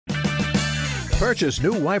Purchase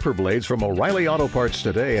new wiper blades from O'Reilly Auto Parts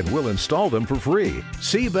today and we'll install them for free.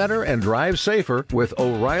 See better and drive safer with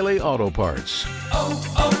O'Reilly Auto Parts.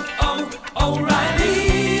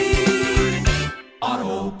 O'Reilly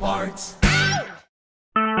Auto Parts.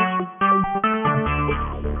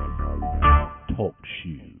 Talk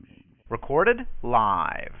shoes. Recorded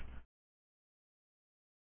live.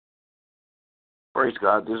 Praise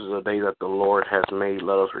God. This is a day that the Lord has made.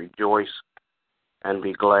 Let us rejoice and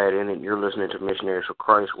be glad in it. You're listening to Missionaries for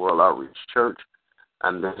Christ World Outreach Church,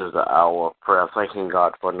 and this is the hour of prayer. Thanking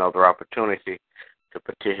God for another opportunity to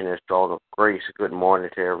petition His throne of grace. Good morning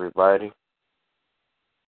to everybody.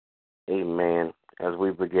 Amen. As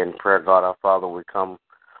we begin prayer, God our Father, we come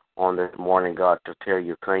on this morning, God, to tell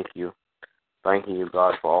you thank you. Thanking you,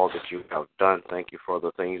 God, for all that you have done. Thank you for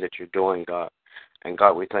the things that you're doing, God. And,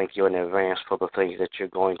 God, we thank you in advance for the things that you're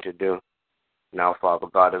going to do. Now, Father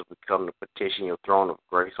God, as we come to petition your throne of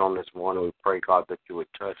grace on this morning, we pray, God, that you would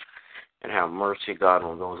touch and have mercy, God,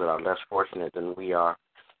 on those that are less fortunate than we are.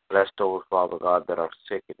 Bless those, Father God, that are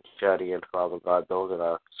sick and shut in, Father God, those that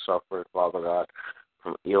are suffering, Father God,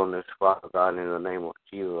 from illness, Father God, in the name of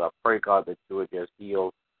Jesus. I pray, God, that you would just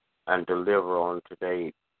heal and deliver on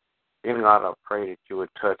today. Then, God, I pray that you would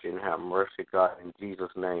touch and have mercy, God, in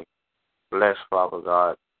Jesus' name. Bless, Father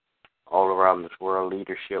God, all around this world,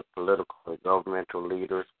 leadership, political and governmental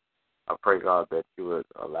leaders. I pray, God, that you would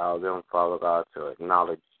allow them, Father God, to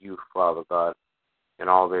acknowledge you, Father God, in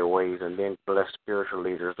all their ways. And then bless spiritual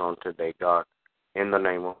leaders on today, God, in the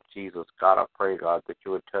name of Jesus. God, I pray, God, that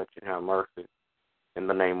you would touch and have mercy. In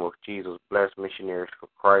the name of Jesus, bless Missionaries for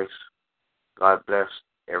Christ. God, bless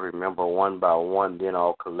every member one by one, then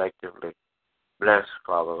all collectively. Bless,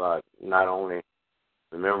 Father God, not only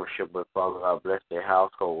the membership, but, Father God, bless their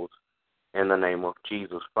households in the name of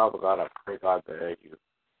Jesus. Father God, I pray, God, that as you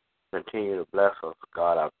continue to bless us,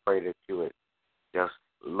 God, I pray that you would just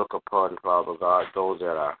look upon, Father God, those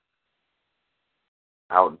that are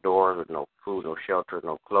outdoors with no food, no shelter,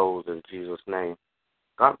 no clothes, in Jesus' name.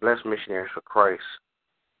 God bless Missionaries for Christ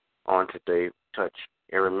on today. Touch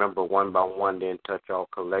and remember one by one, then touch all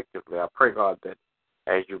collectively. I pray, God, that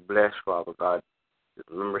as you bless, Father God,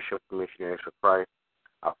 the membership of Missionaries for Christ,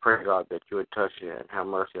 I pray, God, that you would touch it and have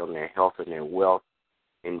mercy on their health and their wealth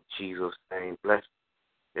in Jesus' name. Bless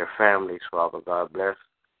their families, Father God. Bless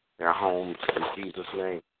their homes in Jesus'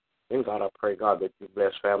 name. Then, God, I pray, God, that you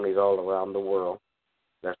bless families all around the world.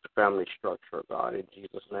 Bless the family structure, God, in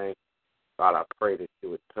Jesus' name. God, I pray that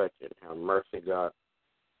you would touch it and have mercy, God.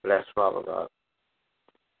 Bless, Father God,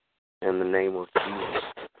 in the name of Jesus.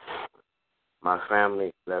 My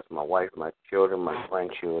family, bless my wife, my children, my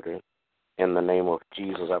grandchildren. In the name of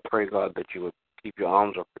Jesus, I pray, God, that you would keep your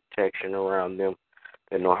arms of protection around them,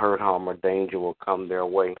 that no hurt, harm, or danger will come their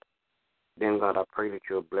way. Then, God, I pray that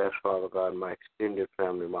you would bless, Father God, my extended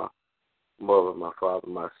family, my mother, my father,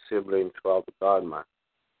 my siblings, Father God, my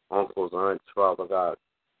uncles, aunts, Father God.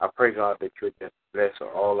 I pray, God, that you would just bless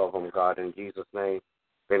all of them, God, in Jesus' name.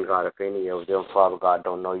 Then, God, if any of them, Father God,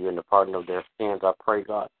 don't know you in the pardon of their sins, I pray,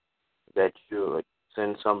 God, that you would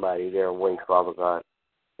send somebody their way, Father God,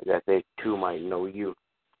 that they too might know you.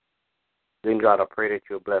 Then, God, I pray that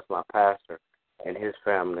you'll bless my pastor and his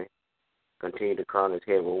family. Continue to crown his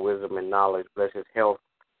head with wisdom and knowledge. Bless his health.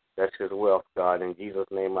 Bless his wealth, God. In Jesus'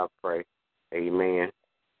 name I pray. Amen.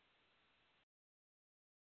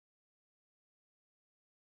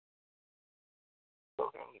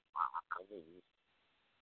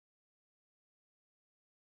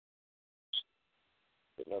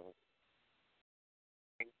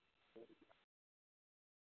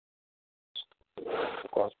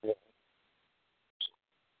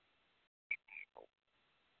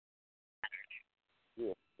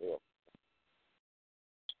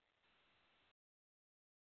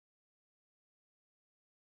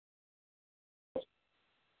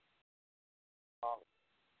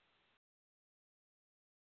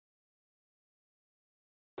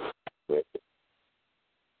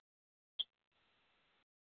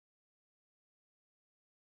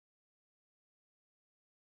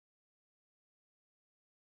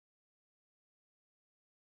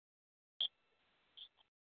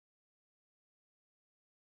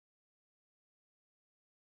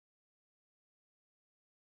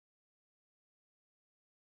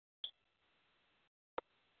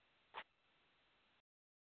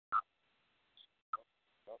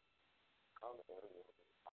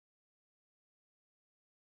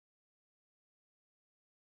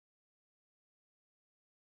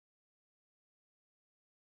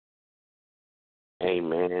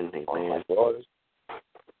 Amen. Amen.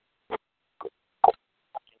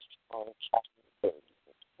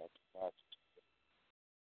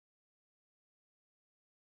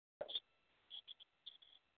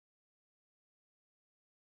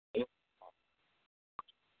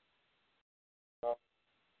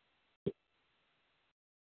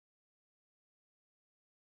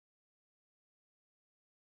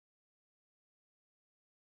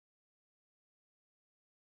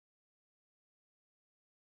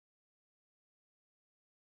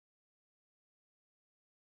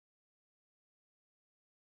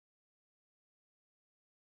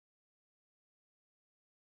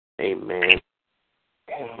 Amen.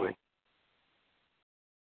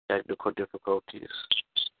 Technical difficulties.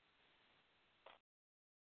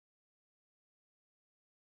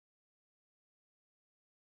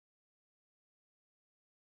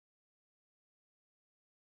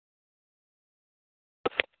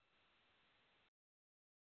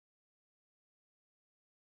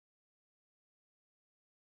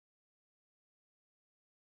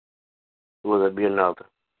 Will there be another?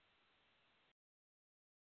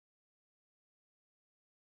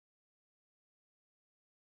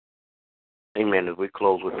 Amen. As we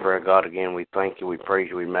close with prayer, God, again, we thank you, we praise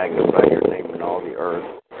you, we magnify your name in all the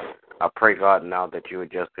earth. I pray, God, now that you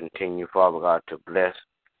would just continue, Father God, to bless,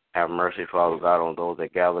 have mercy, Father God, on those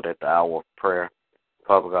that gathered at the hour of prayer.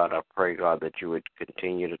 Father God, I pray, God, that you would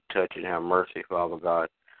continue to touch and have mercy, Father God.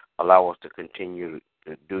 Allow us to continue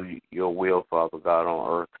to do your will, Father God,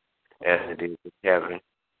 on earth as it is in heaven.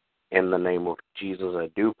 In the name of Jesus, I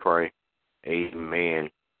do pray. Amen.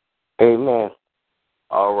 Amen.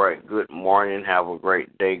 All right. Good morning. Have a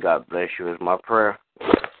great day. God bless you is my prayer.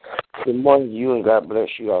 Good morning to you, and God bless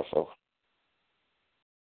you also.